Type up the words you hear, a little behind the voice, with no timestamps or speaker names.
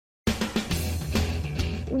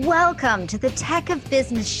Welcome to the Tech of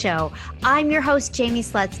Business Show. I'm your host, Jamie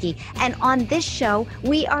Slutsky, and on this show,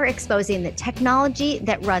 we are exposing the technology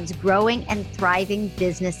that runs growing and thriving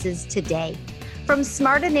businesses today. From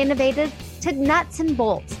smart and innovative to nuts and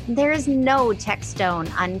bolts, there is no tech stone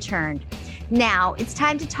unturned. Now it's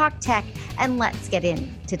time to talk tech, and let's get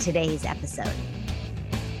into today's episode.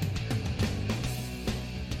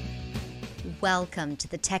 Welcome to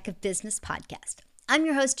the Tech of Business podcast. I'm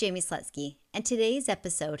your host, Jamie Slutsky, and today's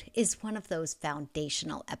episode is one of those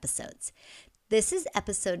foundational episodes. This is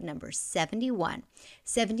episode number 71.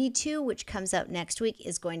 72, which comes out next week,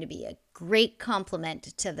 is going to be a great complement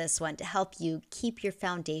to this one to help you keep your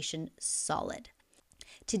foundation solid.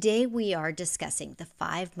 Today, we are discussing the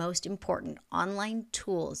 5 most important online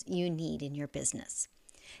tools you need in your business.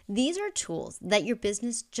 These are tools that your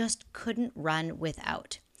business just couldn't run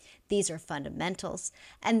without. These are fundamentals,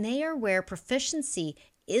 and they are where proficiency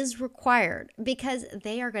is required because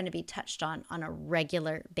they are going to be touched on a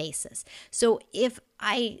regular basis. So if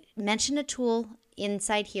I mention a tool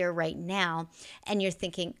inside here right now, and you're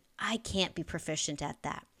thinking, I can't be proficient at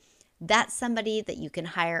that, that's somebody that you can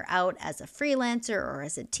hire out as a freelancer or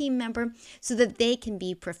as a team member so that they can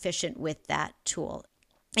be proficient with that tool.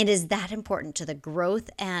 It is that important to the growth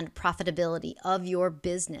and profitability of your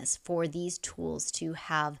business for these tools to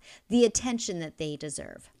have the attention that they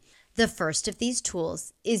deserve. The first of these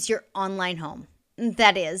tools is your online home.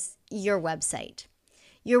 That is, your website.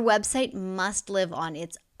 Your website must live on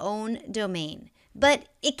its own domain, but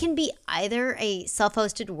it can be either a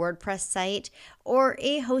self-hosted WordPress site or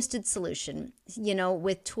a hosted solution,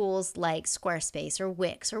 with tools like Squarespace or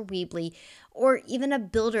Wix or Weebly, or even a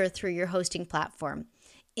builder through your hosting platform.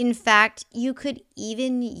 In fact, you could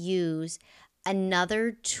even use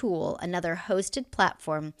another tool, another hosted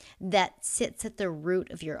platform that sits at the root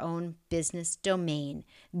of your own business domain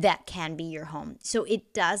that can be your home. So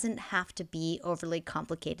it doesn't have to be overly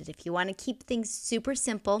complicated. If you want to keep things super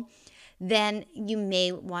simple, then you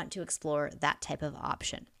may want to explore that type of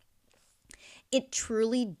option. It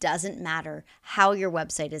truly doesn't matter how your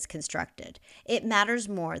website is constructed. It matters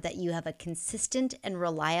more that you have a consistent and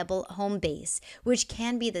reliable home base, which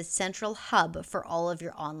can be the central hub for all of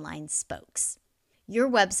your online spokes. Your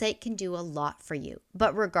website can do a lot for you,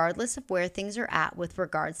 but regardless of where things are at with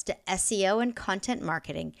regards to SEO and content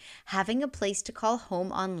marketing, having a place to call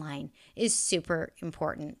home online is super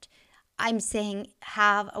important. I'm saying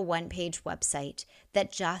have a one-page website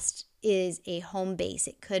that just is a home base.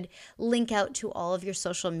 It could link out to all of your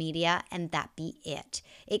social media and that be it.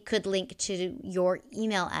 It could link to your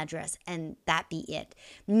email address and that be it.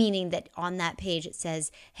 Meaning that on that page it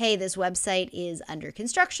says, hey, this website is under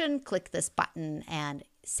construction. Click this button and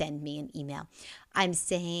send me an email. I'm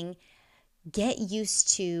saying get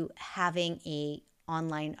used to having a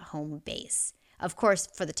online home base. Of course,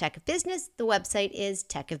 for the Tech of Business, the website is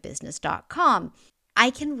techofbusiness.com. I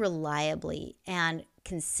can reliably and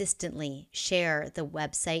consistently share the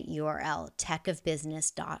website URL,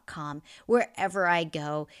 techofbusiness.com, wherever I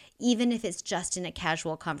go, even if it's just in a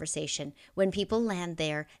casual conversation. When people land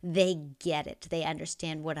there, they get it. They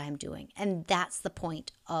understand what I'm doing. And that's the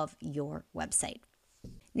point of your website.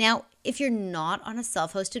 Now, if you're not on a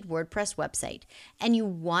self-hosted WordPress website and you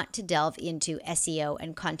want to delve into SEO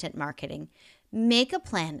and content marketing, make a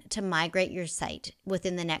plan to migrate your site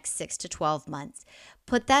within the next 6 to 12 months.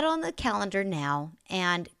 Put that on the calendar now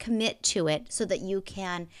and commit to it so that you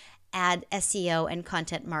can add SEO and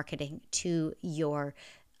content marketing to your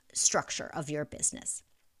structure of your business.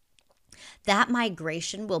 That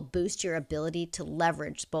migration will boost your ability to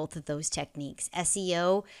leverage both of those techniques.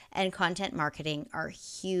 SEO and content marketing are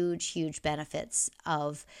huge benefits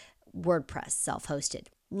of WordPress self-hosted.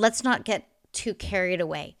 Let's not get too carried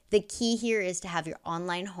away. The key here is to have your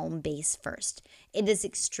online home base first. It is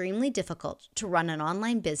extremely difficult to run an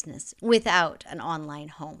online business without an online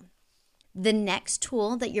home. The next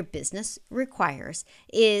tool that your business requires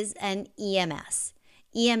is an EMS.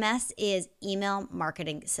 EMS is email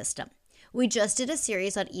marketing system. We just did a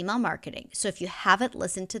series on email marketing, so if you haven't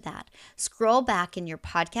listened to that, scroll back in your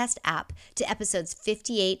podcast app to episodes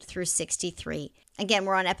 58 through 63. Again,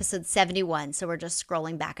 we're on episode 71, so we're just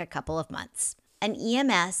scrolling back a couple of months. An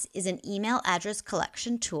EMS is an email address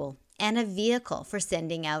collection tool and a vehicle for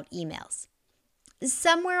sending out emails.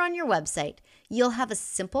 Somewhere on your website, you'll have a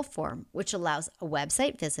simple form which allows a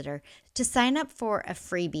website visitor to sign up for a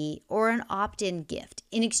freebie or an opt-in gift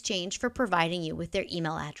in exchange for providing you with their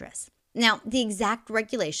email address. Now, the exact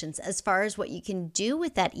regulations as far as what you can do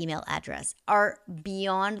with that email address are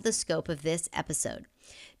beyond the scope of this episode.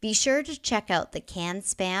 Be sure to check out the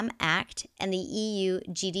CAN-SPAM Act and the EU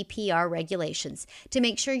GDPR regulations to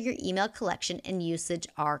make sure your email collection and usage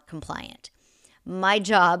are compliant. My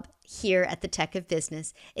job here at the Tech of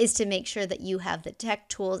Business is to make sure that you have the tech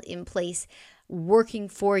tools in place working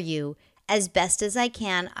for you. As best as I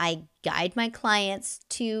can, I guide my clients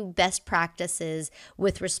to best practices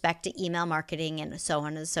with respect to email marketing and so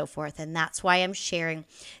on and so forth. And that's why I'm sharing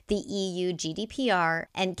the EU GDPR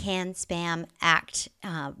and CAN-SPAM Act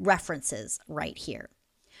references right here.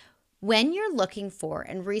 When you're looking for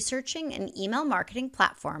and researching an email marketing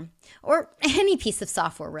platform, or any piece of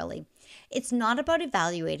software really, it's not about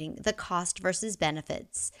evaluating the cost versus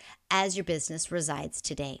benefits as your business resides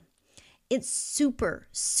today. It's super,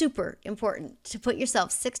 super important to put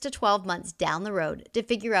yourself 6 to 12 months down the road to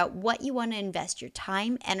figure out what you want to invest your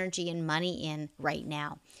time, energy, and money in right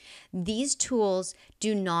now. These tools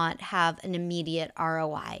do not have an immediate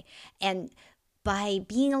ROI. And by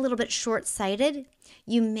being a little bit short-sighted,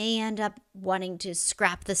 you may end up wanting to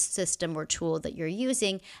scrap the system or tool that you're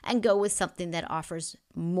using and go with something that offers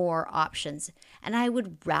more options. And I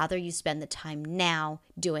would rather you spend the time now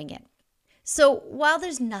doing it. So while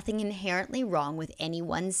there's nothing inherently wrong with any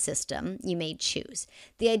one system you may choose,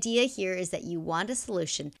 the idea here is that you want a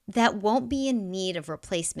solution that won't be in need of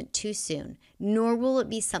replacement too soon, nor will it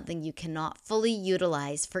be something you cannot fully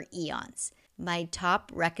utilize for eons. My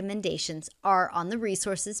top recommendations are on the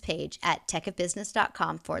resources page at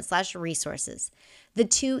techofbusiness.com/resources. The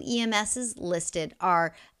two EMSs listed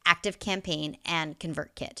are ActiveCampaign and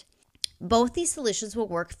ConvertKit. Both these solutions will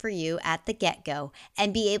work for you at the get-go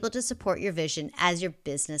and be able to support your vision as your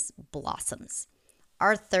business blossoms.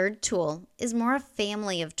 Our third tool is more a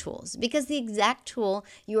family of tools because the exact tool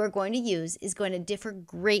you are going to use is going to differ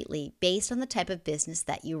greatly based on the type of business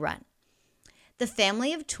that you run. The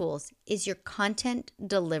family of tools is your content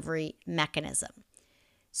delivery mechanism.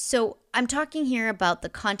 So I'm talking here about the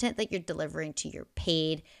content that you're delivering to your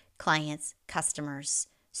paid clients, customers,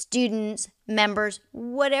 students, members,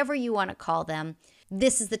 whatever you want to call them.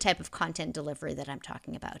 This is the type of content delivery that I'm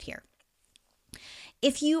talking about here.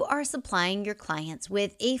 If you are supplying your clients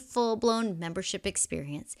with a full-blown membership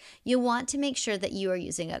experience, you want to make sure that you are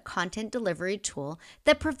using a content delivery tool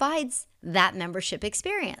that provides that membership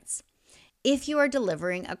experience. If you are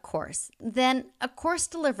delivering a course, then a course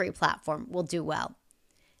delivery platform will do well.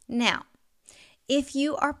 Now, if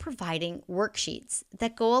you are providing worksheets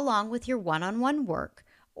that go along with your one-on-one work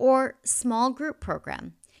or small group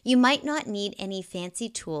program, you might not need any fancy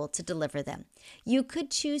tool to deliver them. You could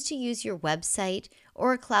choose to use your website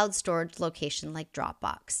or a cloud storage location like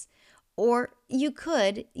Dropbox. Or you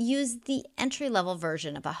could use the entry-level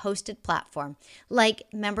version of a hosted platform like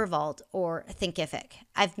MemberVault or Thinkific.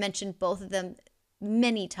 I've mentioned both of them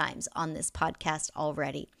many times on this podcast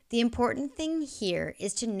already. The important thing here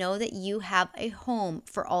is to know that you have a home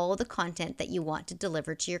for all of the content that you want to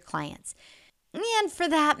deliver to your clients. And for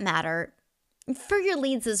that matter, for your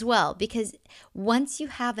leads as well, because once you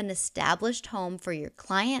have an established home for your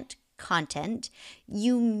client content,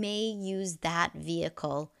 you may use that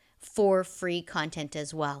vehicle for free content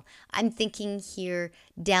as well. I'm thinking here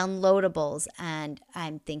downloadables, and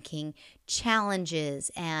I'm thinking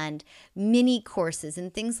challenges and mini courses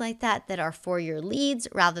and things like that that are for your leads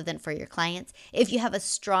rather than for your clients. If you have a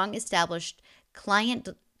strong established client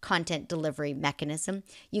content delivery mechanism,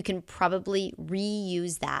 you can probably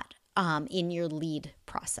reuse that in your lead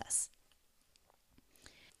process.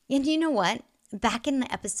 And you know what? Back in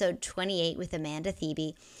episode 28 with Amanda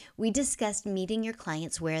Thebe, we discussed meeting your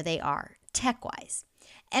clients where they are, tech-wise.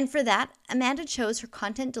 And for that, Amanda chose her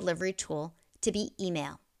content delivery tool to be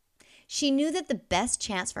email. She knew that the best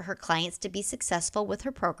chance for her clients to be successful with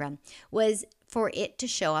her program was for it to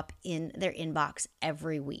show up in their inbox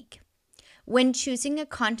every week. When choosing a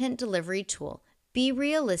content delivery tool, be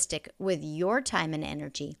realistic with your time and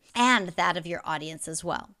energy and that of your audience as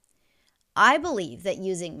well. I believe that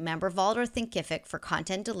using MemberVault or Thinkific for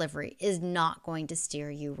content delivery is not going to steer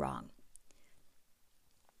you wrong.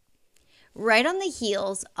 Right on the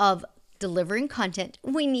heels of delivering content,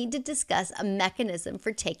 we need to discuss a mechanism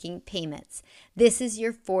for taking payments. This is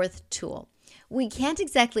your fourth tool. We can't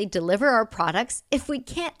exactly deliver our products if we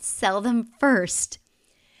can't sell them first.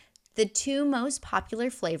 The two most popular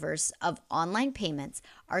flavors of online payments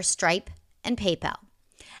are Stripe and PayPal.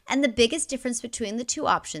 And the biggest difference between the two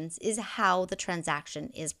options is how the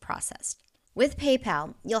transaction is processed. With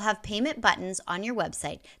PayPal, you'll have payment buttons on your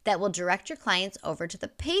website that will direct your clients over to the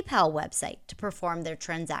PayPal website to perform their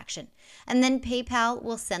transaction. And then PayPal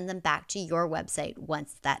will send them back to your website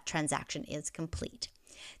once that transaction is complete.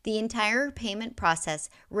 The entire payment process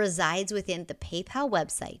resides within the PayPal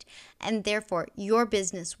website, and therefore your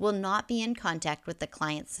business will not be in contact with the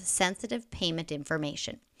client's sensitive payment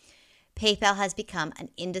information. PayPal has become an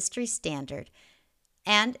industry standard,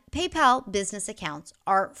 and PayPal business accounts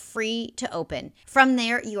are free to open. From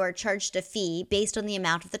there, you are charged a fee based on the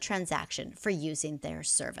amount of the transaction for using their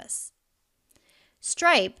service.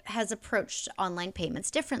 Stripe has approached online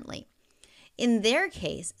payments differently. In their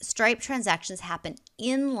case, Stripe transactions happen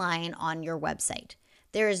in line on your website.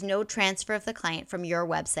 There is no transfer of the client from your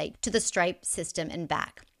website to the Stripe system and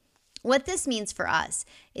back. What this means for us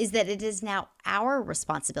is that it is now our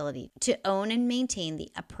responsibility to own and maintain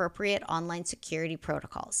the appropriate online security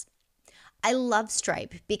protocols. I love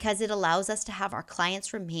Stripe because it allows us to have our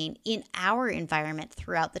clients remain in our environment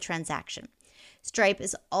throughout the transaction. Stripe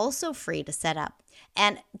is also free to set up,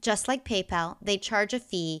 and just like PayPal, they charge a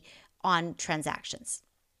fee on transactions.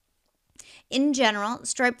 In general,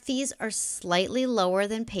 Stripe fees are slightly lower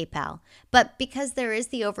than PayPal, but because there is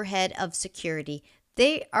the overhead of security,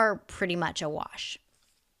 they are pretty much a wash.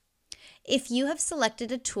 If you have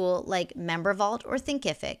selected a tool like MemberVault or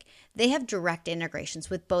Thinkific, they have direct integrations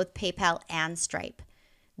with both PayPal and Stripe.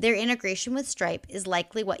 Their integration with Stripe is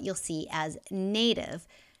likely what you'll see as native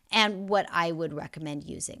and what I would recommend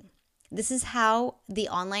using. This is how the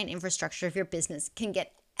online infrastructure of your business can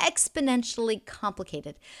get exponentially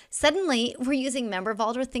complicated. Suddenly, we're using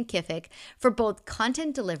MemberVault or Thinkific for both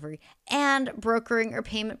content delivery and brokering or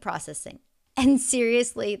payment processing. And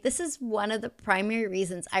seriously, this is one of the primary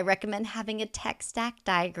reasons I recommend having a tech stack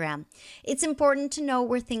diagram. It's important to know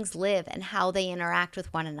where things live and how they interact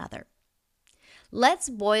with one another. Let's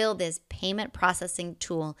boil this payment processing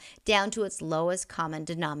tool down to its lowest common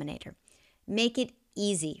denominator. Make it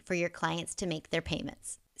easy for your clients to make their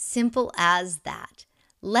payments. Simple as that.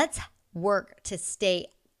 Let's work to stay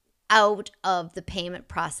out of the payment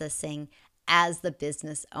processing as the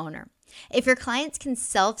business owner. If your clients can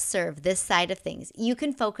self-serve this side of things, you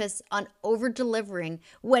can focus on over-delivering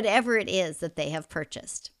whatever it is that they have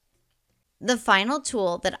purchased. The final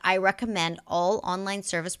tool that I recommend all online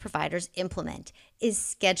service providers implement is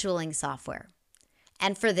scheduling software.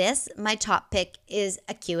 And for this, my top pick is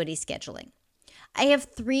Acuity Scheduling. I have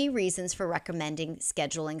 3 reasons for recommending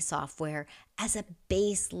scheduling software as a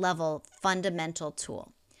base level fundamental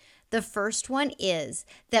tool. The first one is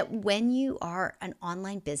that when you are an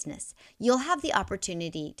online business, you'll have the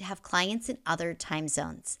opportunity to have clients in other time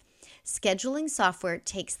zones. Scheduling software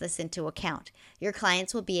takes this into account. Your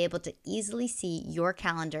clients will be able to easily see your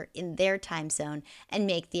calendar in their time zone and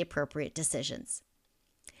make the appropriate decisions.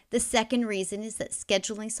 The second reason is that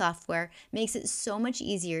scheduling software makes it so much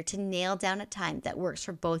easier to nail down a time that works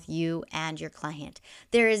for both you and your client.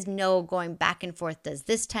 There is no going back and forth. Does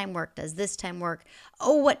this time work? Does this time work?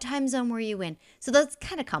 Oh, what time zone were you in? So that's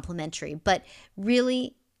kind of complimentary, but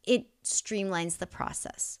really it streamlines the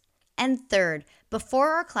process. And third, before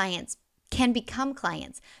our clients can become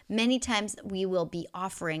clients, many times we will be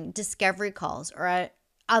offering discovery calls or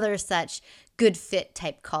other such good fit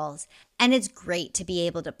type calls. And it's great to be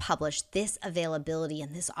able to publish this availability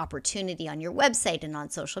and this opportunity on your website and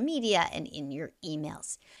on social media and in your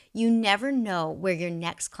emails. You never know where your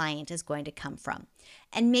next client is going to come from.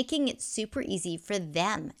 And making it super easy for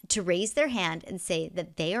them to raise their hand and say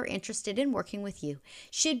that they are interested in working with you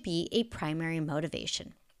should be a primary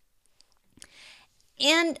motivation.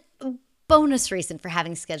 And bonus reason for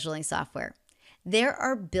having scheduling software. There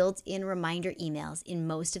are built-in reminder emails in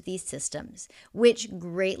most of these systems, which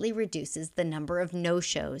greatly reduces the number of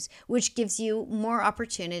no-shows, which gives you more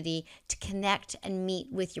opportunity to connect and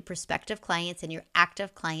meet with your prospective clients and your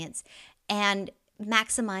active clients and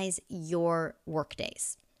maximize your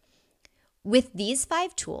workdays. With these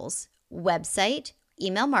 5 tools, website,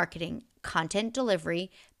 email marketing, content delivery,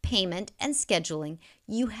 payment, and scheduling,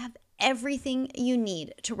 you have everything you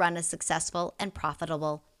need to run a successful and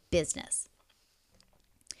profitable business.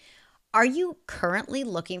 Are you currently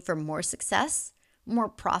looking for more success, more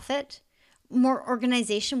profit, more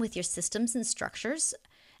organization with your systems and structures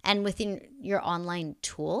and within your online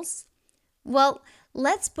tools? Well,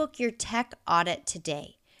 let's book your tech audit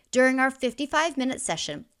today. During our 55-minute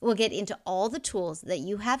session, we'll get into all the tools that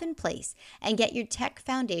you have in place and get your tech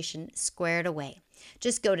foundation squared away.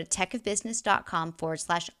 Just go to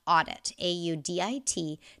techofbusiness.com/audit,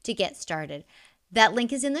 AUDIT, to get started. That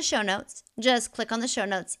link is in the show notes. Just click on the show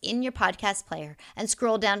notes in your podcast player and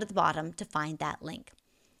scroll down to the bottom to find that link.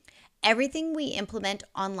 Everything we implement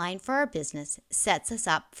online for our business sets us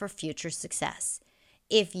up for future success.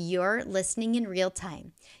 If you're listening in real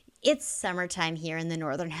time, it's summertime here in the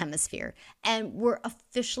Northern Hemisphere, and we're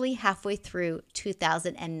officially halfway through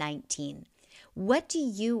 2019. What do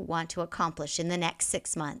you want to accomplish in the next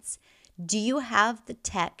 6 months? Do you have the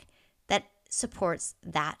tech that supports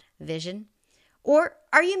that vision? Or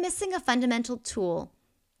are you missing a fundamental tool?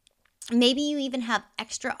 Maybe you even have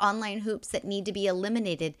extra online hoops that need to be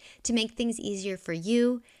eliminated to make things easier for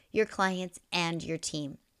you, your clients, and your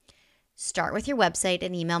team. Start with your website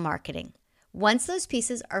and email marketing. Once those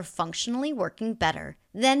pieces are functionally working better,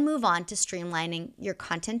 then move on to streamlining your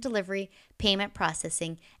content delivery, payment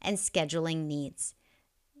processing, and scheduling needs.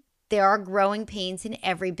 There are growing pains in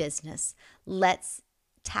every business. Let's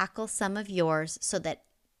tackle some of yours so that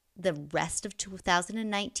the rest of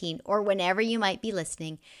 2019, or whenever you might be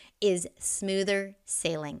listening, is smoother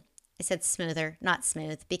sailing. I said smoother, not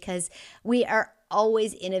smooth, because we are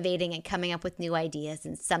always innovating and coming up with new ideas.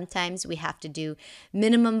 And sometimes we have to do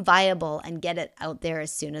minimum viable and get it out there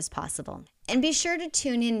as soon as possible. And be sure to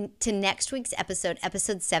tune in to next week's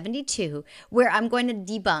episode 72, where I'm going to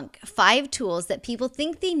debunk 5 tools that people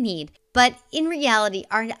think they need, but in reality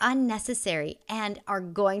are unnecessary and are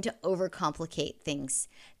going to overcomplicate things.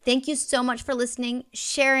 Thank you so much for listening,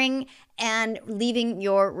 sharing, and leaving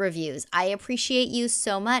your reviews. I appreciate you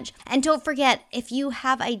so much. And don't forget, if you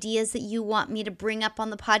have ideas that you want me to bring up on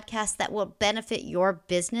the podcast that will benefit your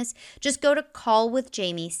business, just go to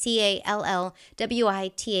callwithjaime,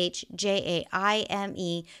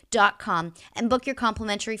 CALLWITHJAIME.com and book your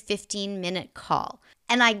complimentary 15-minute call.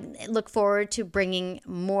 And I look forward to bringing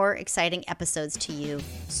more exciting episodes to you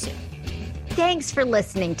soon. Thanks for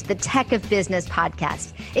listening to the Tech of Business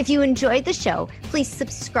podcast. If you enjoyed the show, please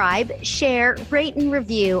subscribe, share, rate, and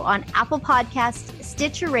review on Apple Podcasts,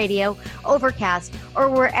 Stitcher Radio, Overcast, or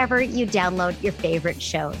wherever you download your favorite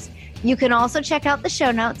shows. You can also check out the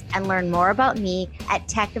show notes and learn more about me at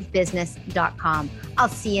techofbusiness.com. I'll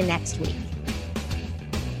see you next week.